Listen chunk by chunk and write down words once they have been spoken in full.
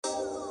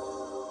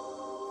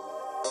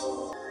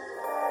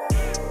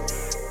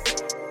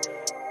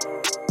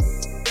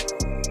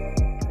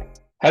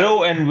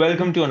Hello and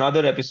welcome to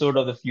another episode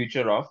of The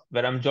Future of,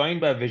 where I'm joined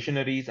by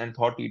visionaries and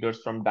thought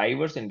leaders from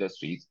diverse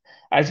industries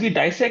as we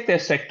dissect their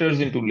sectors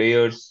into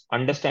layers,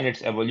 understand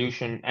its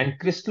evolution, and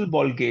crystal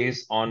ball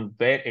gaze on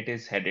where it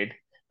is headed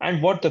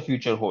and what the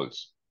future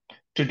holds.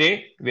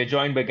 Today, we're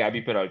joined by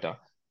Gabby Peralta,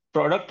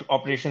 Product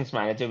Operations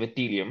Manager with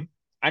Tealium,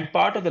 and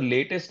part of the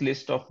latest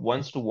list of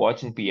ones to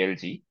watch in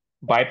PLG,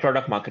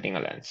 Byproduct Marketing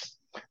Alliance.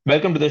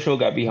 Welcome to the show,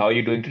 Gabby. How are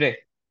you doing today?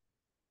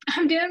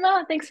 I'm doing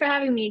well. Thanks for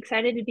having me.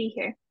 Excited to be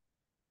here.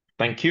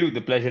 Thank you.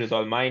 The pleasure is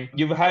all mine.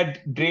 You've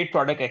had great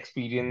product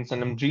experience,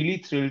 and I'm really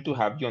thrilled to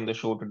have you on the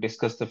show to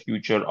discuss the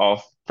future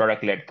of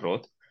product-led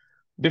growth.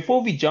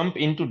 Before we jump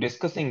into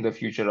discussing the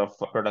future of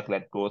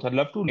product-led growth, I'd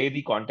love to lay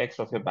the context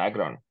of your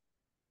background.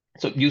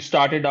 So you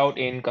started out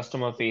in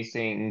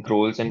customer-facing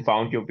roles and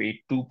found your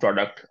way to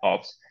product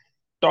ops.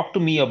 Talk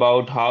to me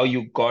about how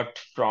you got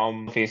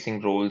from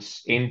facing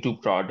roles into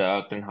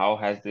product and how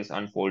has this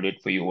unfolded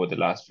for you over the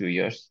last few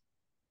years?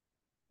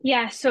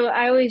 Yeah, so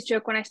I always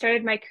joke when I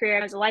started my career,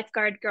 I was a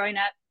lifeguard growing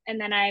up, and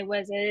then I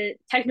was a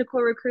technical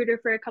recruiter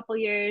for a couple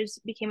years,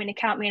 became an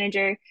account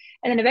manager,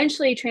 and then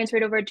eventually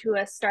transferred over to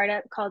a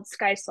startup called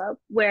SkySlope,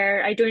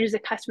 where I joined as a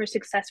customer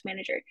success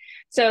manager.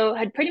 So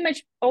had pretty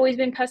much always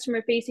been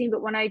customer facing,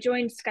 but when I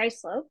joined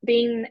SkySlope,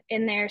 being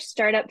in their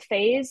startup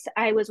phase,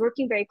 I was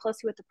working very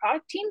closely with the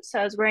product team. So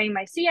I was wearing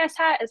my CS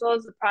hat as well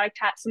as the product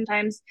hat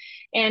sometimes.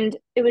 And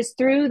it was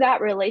through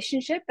that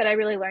relationship that I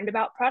really learned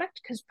about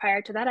product because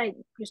prior to that, I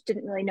just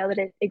didn't really know that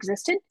it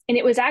existed. And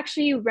it was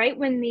actually right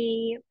when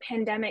the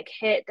pandemic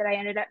hit that I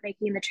ended up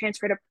making the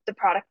transfer to the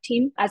product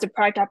team as a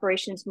product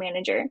operations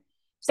manager.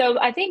 So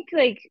I think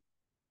like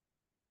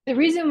the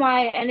reason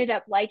why I ended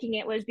up liking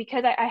it was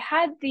because I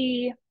have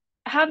the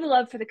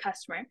love for the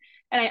customer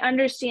and I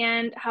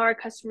understand how our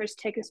customers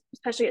take,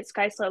 especially at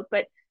SkySlope,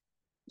 but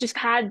just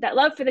had that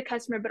love for the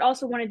customer, but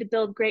also wanted to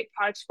build great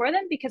products for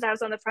them because I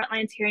was on the front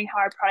lines hearing how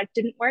our product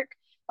didn't work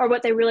or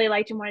what they really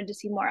liked and wanted to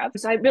see more of.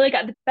 So I really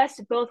got the best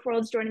of both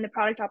worlds joining the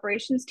product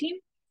operations team.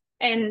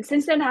 And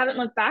since then, I haven't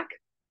looked back.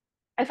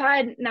 I've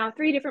had now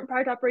 3 different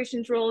product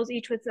operations roles,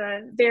 each with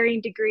a varying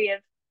degree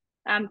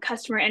of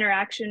customer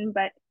interaction,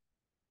 but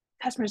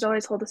customers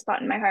always hold a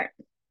spot in my heart.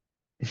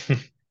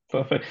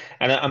 Perfect.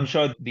 And I'm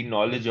sure the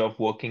knowledge of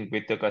working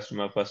with the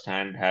customer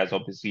firsthand has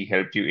obviously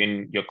helped you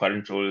in your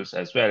current roles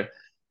as well.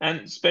 And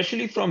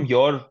especially from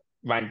your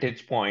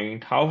vantage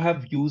point, how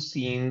have you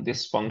seen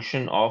this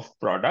function of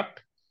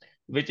product,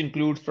 which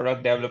includes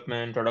product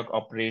development, product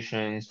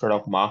operations,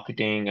 product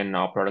marketing, and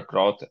now product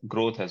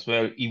growth as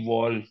well,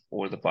 evolve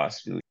over the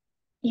past few?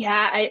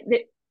 Yeah,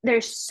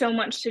 there's so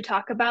much to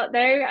talk about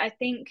there. I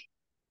think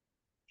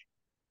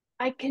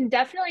I can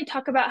definitely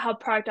talk about how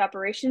product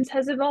operations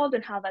has evolved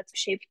and how that's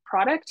shaped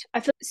product. I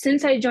feel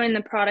since I joined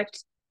the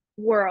product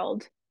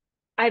world,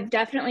 I've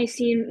definitely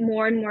seen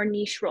more and more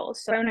niche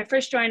roles. So when I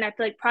first joined, I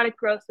feel like product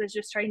growth was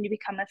just starting to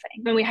become a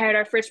thing. When we hired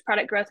our first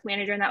product growth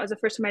manager, and that was the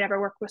first time I'd ever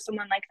worked with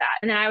someone like that.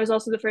 And then I was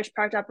also the first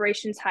product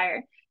operations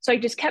hire. So I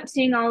just kept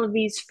seeing all of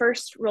these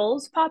first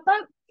roles pop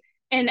up.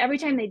 And every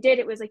time they did,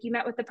 it was like you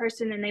met with the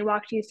person and they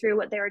walked you through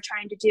what they were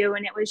trying to do.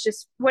 And it was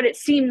just what it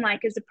seemed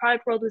like is the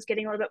product world was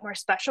getting a little bit more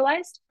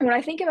specialized. And when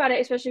I think about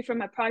it, especially from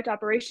a product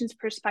operations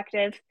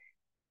perspective,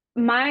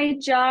 my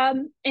job,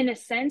 in a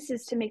sense,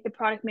 is to make the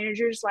product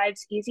managers'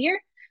 lives easier.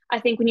 I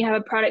think when you have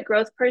a product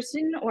growth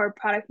person or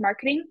product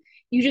marketing,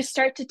 you just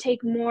start to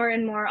take more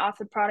and more off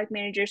the product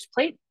manager's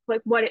plate,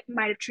 like what it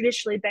might have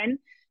traditionally been.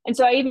 And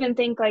so I even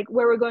think like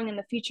where we're going in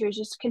the future is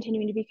just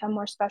continuing to become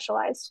more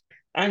specialized.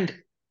 And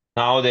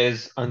now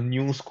there's a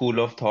new school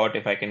of thought,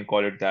 if I can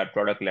call it that,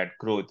 product-led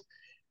growth.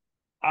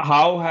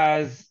 How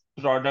has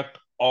product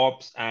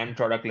ops and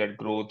product-led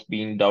growth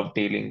been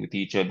dovetailing with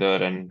each other,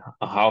 and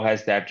how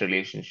has that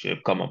relationship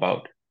come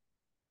about?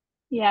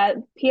 Yeah,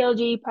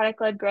 PLG,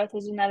 product led growth,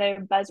 is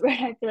another buzzword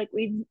I feel like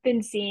we've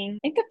been seeing. I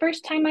think the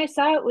first time I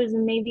saw it was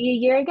maybe a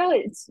year ago.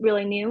 It's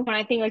really new. And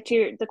I think like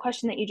to the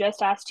question that you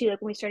just asked too,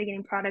 like when we started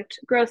getting product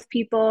growth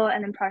people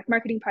and then product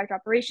marketing, product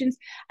operations,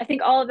 I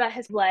think all of that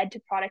has led to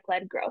product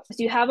led growth.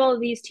 So you have all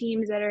of these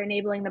teams that are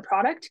enabling the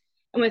product.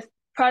 And with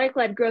product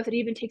led growth, it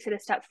even takes it a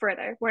step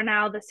further, where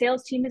now the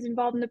sales team is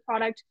involved in the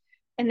product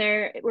and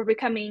we're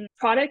becoming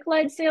product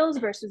led sales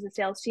versus the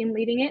sales team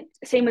leading it.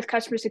 Same with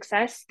customer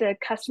success. The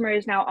customer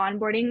is now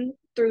onboarding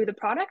through the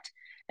product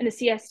and the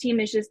CS team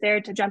is just there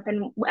to jump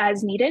in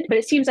as needed. But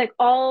it seems like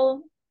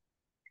all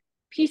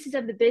pieces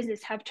of the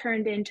business have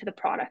turned into the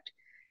product.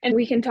 And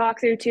we can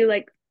talk through too,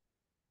 like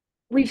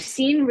we've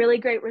seen really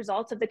great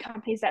results of the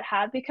companies that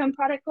have become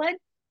product led.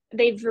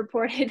 They've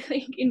reported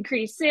like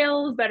increased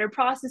sales, better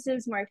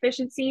processes, more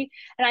efficiency.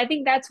 And I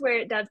think that's where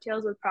it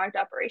dovetails with product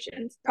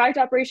operations. Product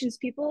operations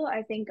people,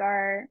 I think,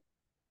 are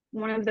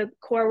one of the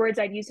core words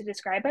I'd use to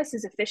describe us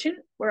is efficient.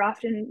 We're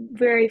often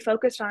very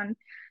focused on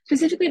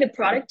specifically the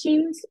product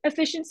team's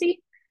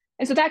efficiency.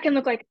 And so that can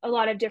look like a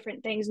lot of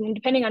different things. And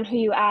depending on who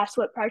you ask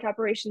what product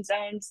operations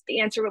owns, the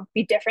answer will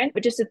be different.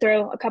 But just to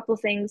throw a couple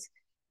of things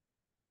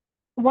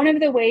One of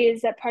the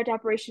ways that product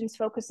operations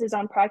focuses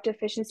on product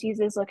efficiencies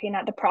is looking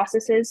at the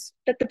processes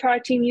that the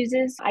product team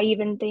uses. I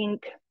even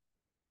think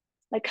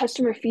like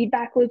customer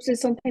feedback loops is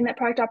something that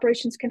product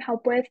operations can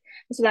help with.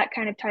 And so that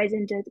kind of ties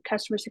into the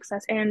customer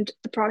success and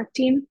the product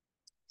team.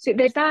 So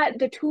there's that.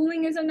 The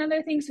tooling is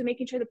another thing. So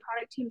making sure the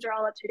product teams are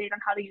all up to date on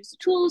how to use the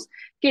tools,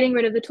 getting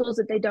rid of the tools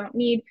that they don't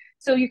need.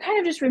 So you're kind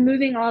of just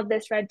removing all of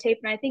this red tape.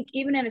 And I think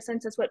even in a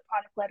sense, that's what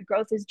product-led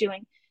growth is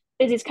doing,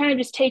 is it's kind of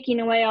just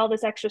taking away all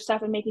this extra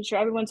stuff and making sure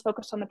everyone's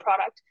focused on the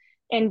product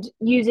and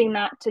using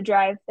that to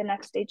drive the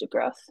next stage of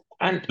growth.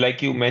 And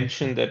like you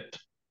mentioned, that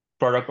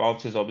product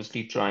ops is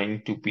obviously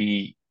trying to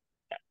be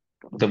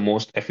the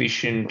most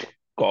efficient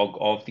cog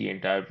of the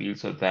entire wheel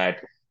so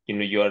that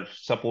you're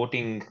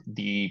supporting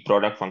the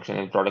product function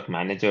and product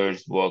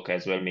managers work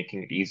as well,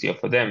 making it easier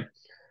for them.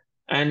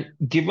 And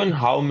given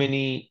how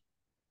many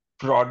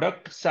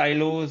product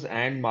silos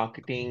and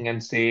marketing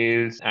and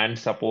sales and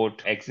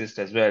support exist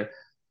as well,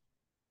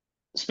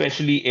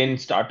 especially in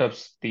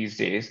startups these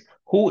days,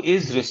 who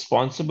is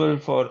responsible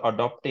for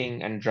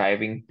adopting and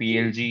driving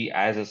PLG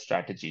as a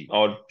strategy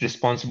or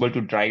responsible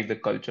to drive the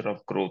culture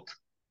of growth?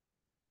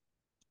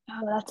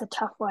 Oh, that's a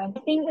tough one.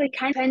 I think it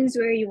kind of depends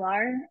where you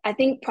are. I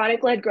think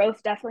product-led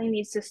growth definitely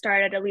needs to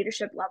start at a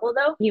leadership level,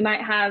 though. You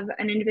might have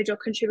an individual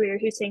contributor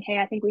who's saying, hey,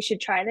 I think we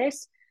should try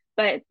this,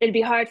 but it'd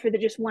be hard for the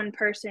just one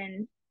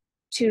person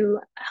to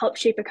help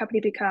shape a company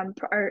become,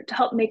 or to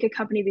help make a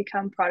company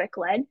become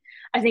product-led.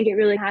 I think it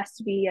really has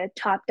to be a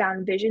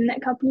top-down vision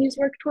that companies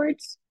work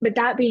towards. But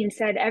that being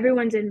said,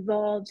 everyone's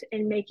involved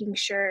in making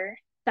sure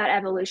that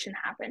evolution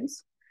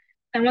happens.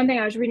 And one thing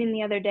I was reading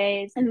the other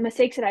day is, and the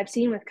mistakes that I've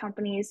seen with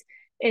companies,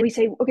 and we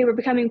say, okay, we're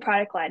becoming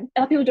product led. A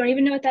lot of people don't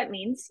even know what that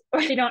means, or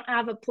they don't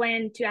have a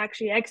plan to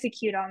actually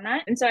execute on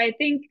that. And so I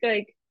think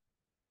like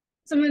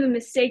some of the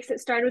mistakes that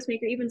started with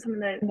Maker, even some of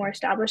the more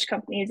established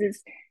companies,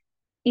 is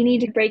you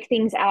need to break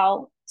things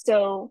out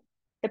so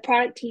the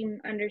product team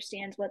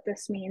understands what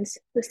this means.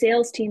 The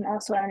sales team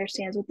also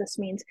understands what this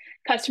means,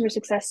 customer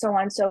success, so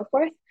on and so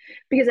forth.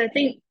 Because I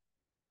think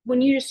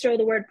when you just throw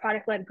the word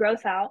product led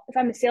growth out, if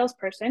I'm a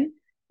salesperson,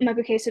 I'm like,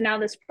 okay, so now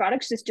this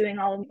product's just doing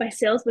all of my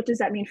sales. What does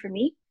that mean for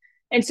me?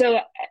 And so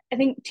I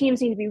think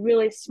teams need to be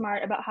really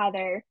smart about how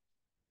they're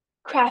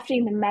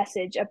crafting the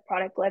message of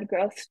product led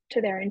growth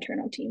to their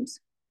internal teams.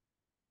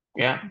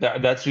 Yeah,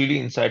 that's really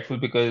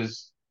insightful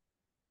because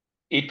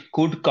it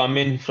could come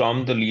in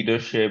from the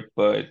leadership,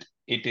 but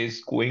it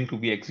is going to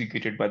be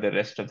executed by the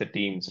rest of the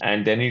teams.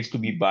 And there needs to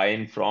be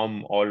buy-in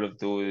from all of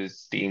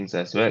those teams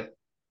as well.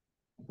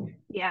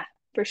 Yeah,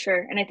 for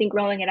sure. And I think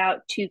rolling it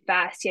out too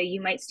fast, yeah,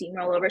 you might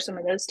steamroll over some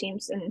of those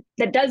teams. And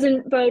that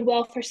doesn't bode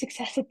well for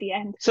success at the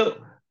end. So,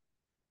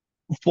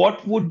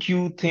 what would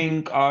you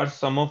think are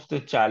some of the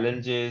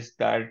challenges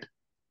that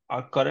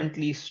are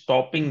currently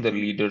stopping the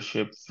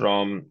leadership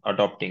from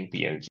adopting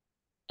PLG?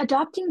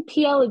 Adopting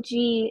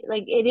PLG,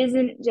 like it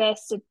isn't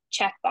just a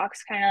checkbox,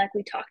 kind of like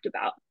we talked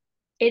about.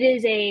 It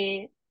is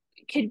a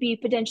could be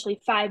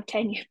potentially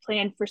 5-10 year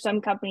plan for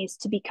some companies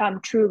to become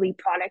truly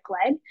product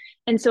led.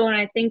 And so when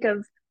I think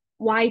of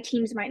why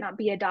teams might not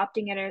be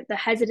adopting it, or the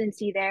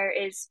hesitancy there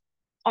is,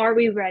 are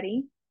we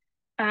ready?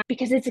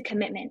 Because it's a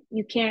commitment.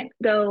 You can't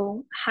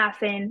go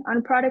half in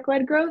on product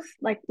led growth.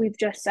 Like we've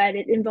just said,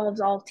 it involves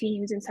all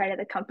teams inside of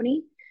the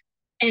company.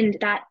 And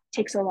that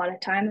takes a lot of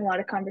time, a lot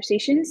of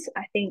conversations.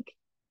 I think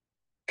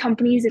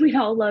companies, we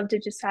all love to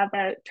just have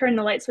that turn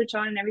the light switch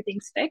on and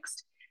everything's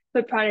fixed.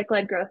 But product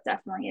led growth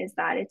definitely is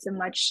that. It's a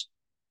much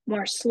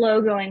more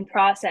slow going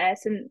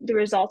process, and the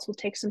results will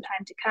take some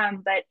time to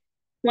come. But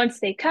once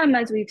they come,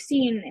 as we've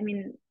seen, I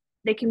mean,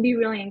 they can be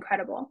really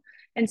incredible.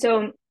 And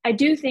so I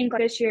do think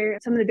this year,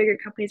 some of the bigger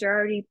companies are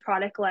already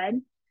product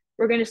led.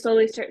 We're going to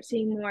slowly start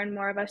seeing more and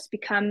more of us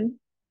become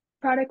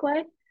product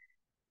led.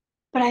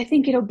 But I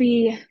think it'll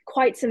be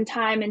quite some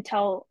time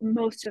until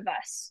most of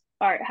us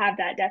have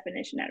that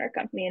definition at our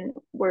company, and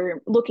we're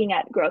looking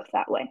at growth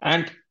that way.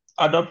 And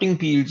adopting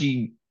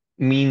PLG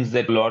means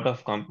that a lot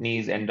of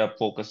companies end up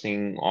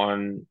focusing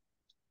on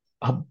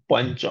a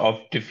bunch of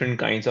different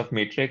kinds of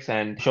metrics,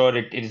 and sure,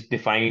 it is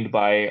defined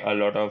by a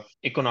lot of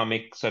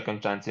economic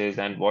circumstances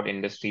and what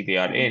industry they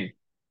are in.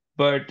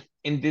 But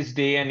in this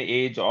day and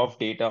age of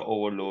data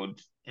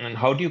overload, and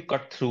how do you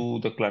cut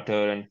through the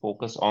clutter and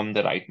focus on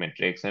the right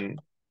metrics? And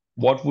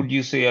what would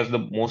you say as the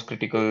most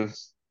critical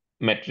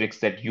metrics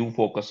that you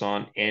focus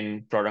on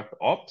in product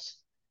ops,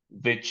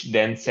 which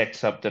then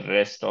sets up the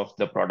rest of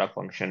the product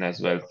function as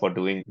well for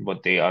doing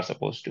what they are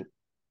supposed to?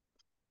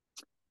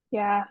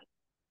 Yeah,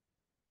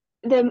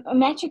 the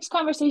metrics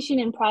conversation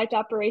in product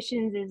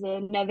operations is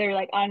another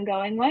like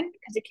ongoing one,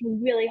 because it can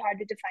be really hard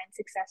to define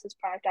success as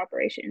product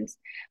operations.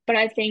 But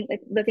I think like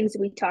the things that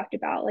we talked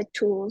about, like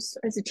tools,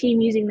 is the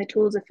team using the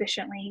tools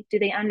efficiently? Do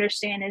they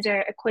understand? Is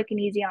there a quick and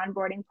easy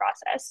onboarding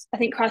process? I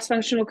think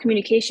cross-functional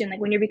communication, like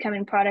when you're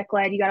becoming product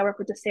led, you got to work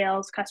with the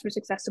sales, customer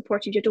success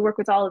support. You have to work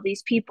with all of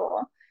these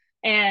people.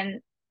 And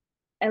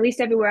at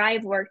least everywhere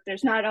I've worked,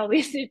 there's not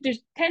always, there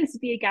tends to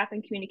be a gap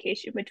in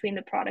communication between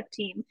the product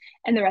team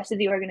and the rest of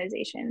the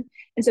organization.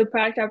 And so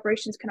product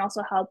operations can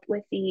also help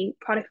with the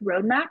product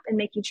roadmap and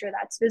making sure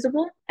that's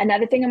visible.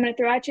 Another thing I'm going to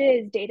throw at you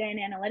is data and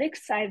analytics.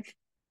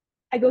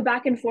 I go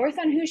back and forth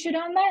on who should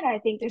own that. I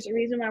think there's a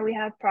reason why we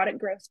have product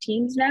growth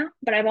teams now,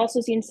 but I've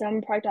also seen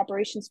some product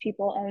operations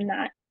people own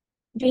that.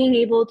 Being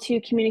able to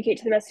communicate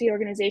to the rest of the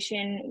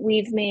organization,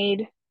 we've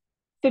made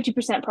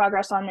 50%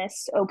 progress on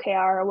this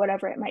OKR or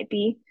whatever it might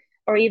be,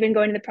 or even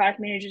going to the product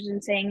managers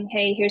and saying,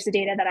 hey, here's the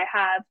data that I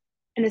have,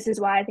 and this is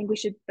why I think we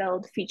should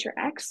build feature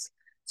X.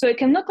 So it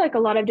can look like a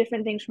lot of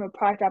different things from a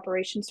product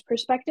operations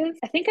perspective.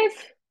 I think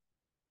I've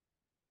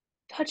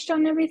touched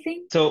on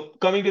everything. So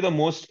coming to the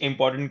most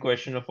important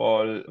question of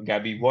all,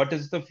 Gabby, what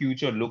does the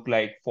future look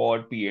like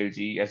for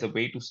PLG as a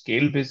way to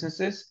scale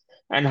businesses,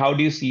 and how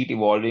do you see it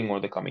evolving over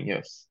the coming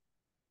years?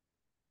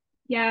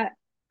 Yeah,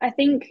 I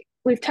think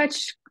we've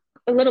touched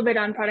a little bit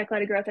on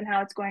product-led growth and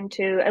how it's going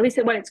to, at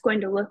least what it's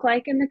going to look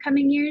like in the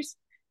coming years.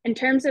 In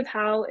terms of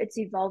how it's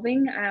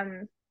evolving,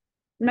 I'm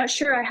not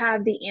sure I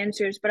have the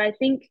answers, but I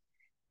think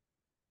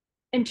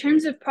in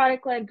terms of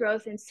product-led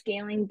growth and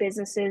scaling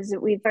businesses,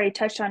 we've already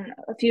touched on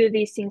a few of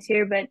these things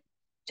here, but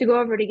to go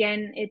over it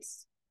again,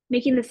 it's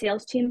making the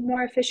sales team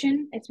more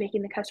efficient. It's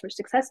making the customer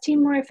success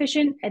team more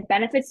efficient. It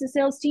benefits the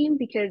sales team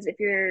because if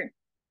you're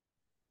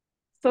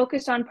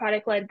focused on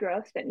product-led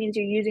growth, that means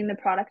you're using the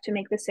product to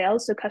make the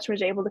sales. So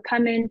customers are able to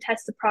come in,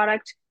 test the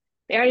product.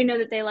 They already know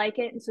that they like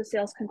it. And so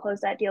sales can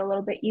close that deal a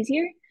little bit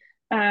easier.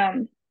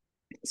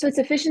 So it's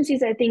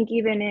efficiencies, I think,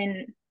 even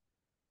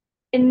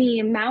in the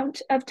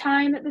amount of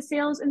time that the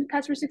sales and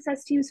customer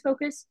success teams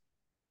focus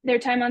their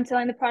time on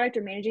selling the product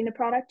or managing the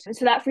product. And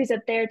so that frees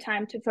up their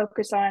time to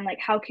focus on like,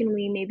 how can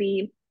we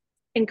maybe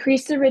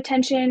increase the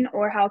retention,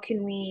 or how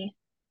can we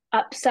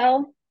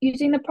upsell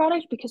using the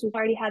product, because we've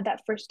already had that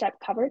first step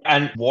covered.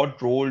 And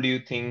what role do you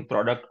think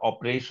product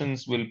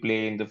operations will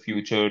play in the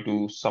future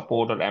to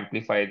support or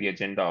amplify the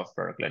agenda of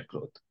product-led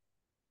growth?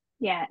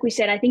 Yeah, we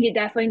said, I think it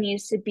definitely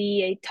needs to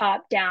be a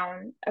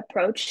top-down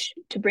approach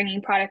to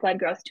bringing product-led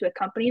growth to a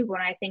company. When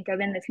I think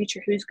of in the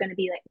future, who's going to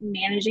be like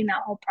managing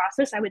that whole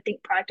process, I would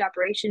think product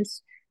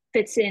operations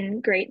fits in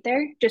great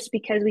there, just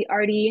because we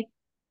already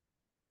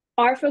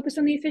are focused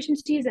on the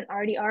efficiencies and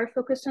already are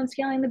focused on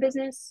scaling the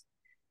business.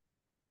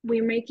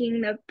 We're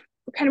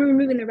kind of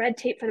removing the red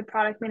tape for the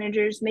product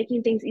managers,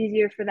 making things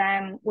easier for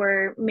them.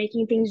 We're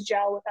making things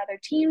gel with other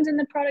teams in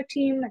the product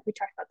team, like we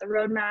talked about the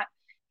roadmap,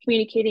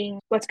 communicating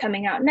what's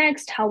coming out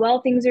next, how well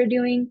things are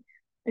doing.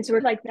 And so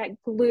we're like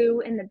that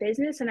glue in the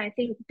business. And I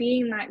think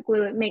being that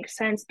glue, it makes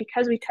sense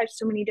because we touch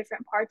so many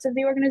different parts of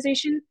the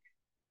organization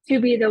to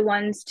be the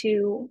ones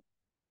to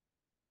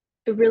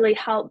really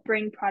help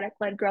bring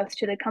product-led growth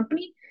to the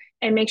company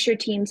and make sure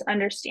teams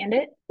understand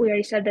it. We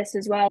already said this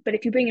as well, but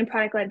if you bring in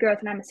product-led growth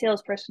and I'm a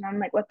salesperson, I'm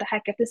like, what the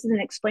heck? If this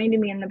isn't explained to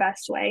me in the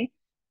best way,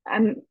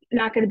 I'm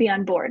not going to be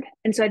on board.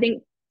 And so I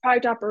think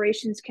product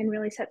operations can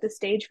really set the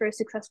stage for a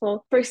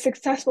successful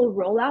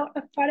rollout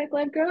of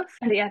product-led growth.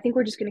 And yeah, I think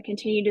we're just going to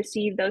continue to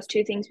see those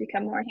two things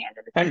become more hand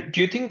in hand. And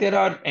do you think there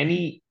are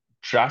any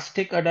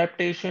drastic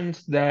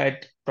adaptations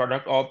that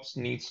product ops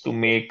needs to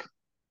make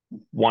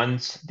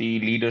once the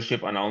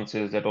leadership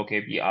announces that,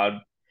 okay, we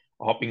are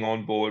hopping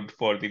on board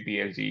for the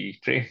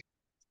PLG train?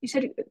 You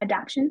said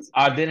adaptations?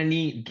 Are there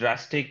any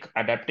drastic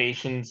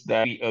adaptations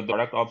that the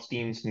product ops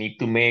teams need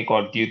to make,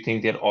 or do you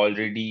think they're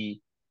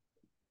already,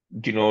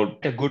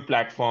 a good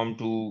platform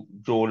to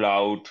roll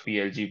out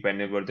PLG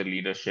whenever the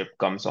leadership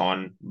comes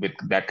on with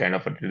that kind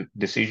of a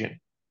decision?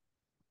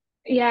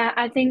 Yeah,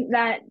 I think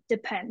that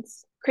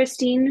depends.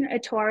 Christine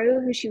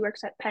Etoru, who she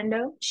works at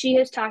Pendo, she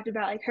has talked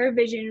about like her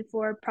vision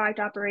for product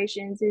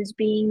operations is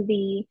being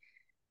the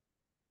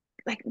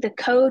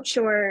coach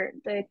or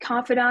the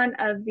confidant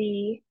of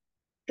the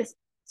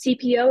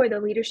CPO or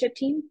the leadership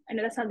team. I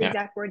know that's not the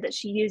exact word that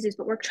she uses,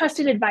 but we're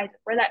trusted advisor.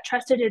 We're that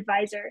trusted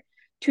advisor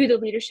to the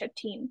leadership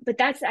team. But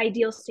that's the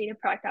ideal state of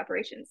product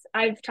operations.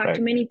 I've talked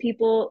to many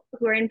people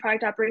who are in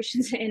product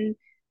operations, and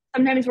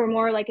sometimes we're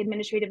more like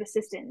administrative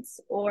assistants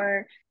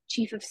or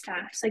chief of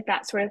staffs, like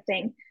that sort of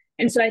thing.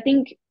 And so I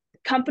think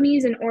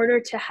companies, in order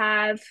to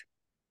have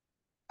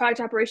product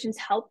operations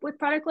help with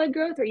product-led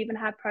growth, or even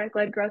have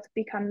product-led growth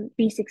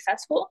be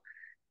successful,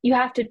 you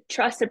have to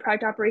trust the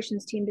product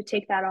operations team to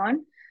take that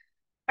on.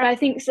 And I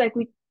think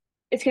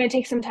it's going to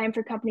take some time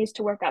for companies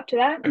to work up to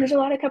that. And there's a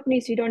lot of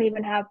companies who don't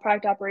even have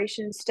product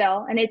operations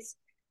still. And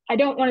I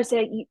don't want to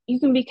say you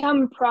can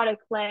become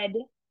product-led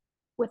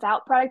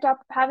without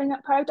having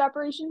product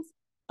operations,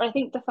 but I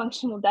think the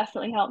function will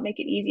definitely help make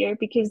it easier,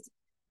 because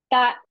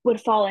that would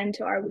fall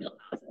into our wheelhouse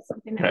as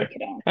something that we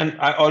could own. And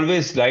I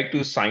always like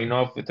to sign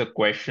off with a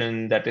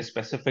question that is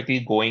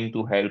specifically going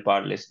to help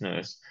our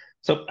listeners.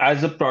 So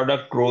as a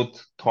product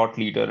growth thought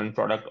leader and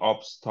product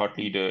ops thought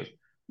leader,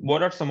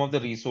 what are some of the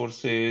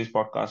resources,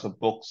 podcasts, or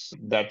books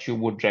that you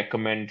would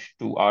recommend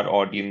to our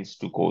audience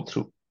to go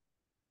through?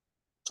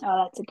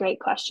 Oh, that's a great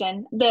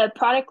question. The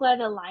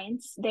Product-Led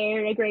Alliance,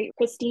 they're a great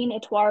Christine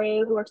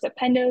Etwaru who works at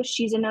Pendo.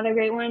 She's another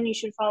great one. You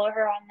should follow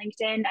her on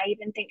LinkedIn. I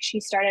even think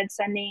she started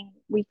sending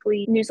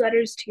weekly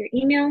newsletters to your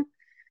email.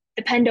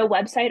 The Pendo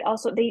website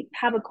also, they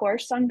have a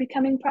course on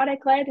becoming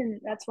product led, and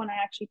that's one I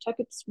actually took.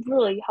 It's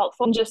really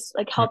helpful in just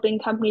like helping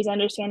companies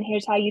understand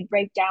here's how you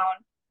break down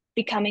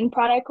becoming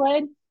product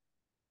led.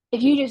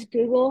 If you just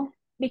Google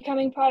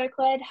becoming product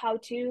led, how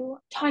to,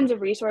 tons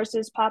of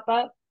resources pop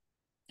up.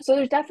 So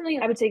there's definitely,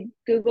 I would say,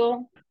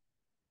 Google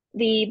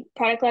the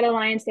Product Led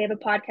Alliance. They have a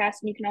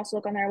podcast, and you can also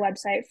look on their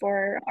website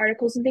for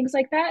articles and things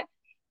like that.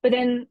 But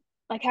then,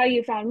 like how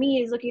you found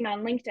me is looking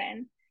on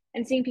LinkedIn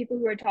and seeing people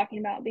who are talking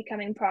about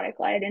becoming product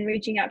led and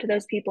reaching out to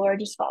those people or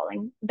just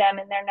following them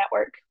in their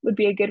network would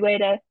be a good way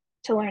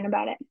to learn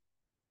about it.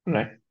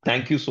 Right.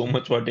 Thank you so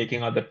much for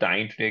taking out the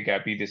time today,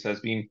 Gabby. This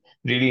has been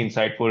really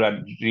insightful.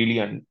 I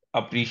really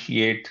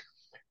appreciate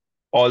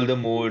all the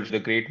more the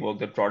great work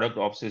that Product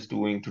Ops is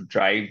doing to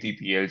drive the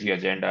PLG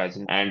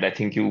agendas. And I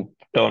think you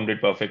termed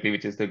it perfectly,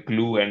 which is the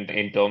glue and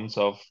in terms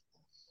of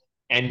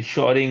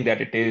ensuring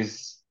that it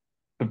is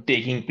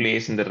taking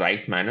place in the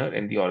right manner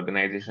in the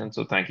organization.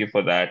 So thank you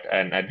for that.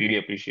 And I really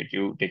appreciate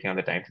you taking on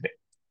the time today.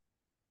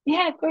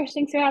 Yeah, of course.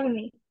 Thanks for having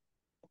me.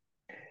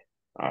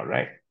 All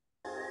right.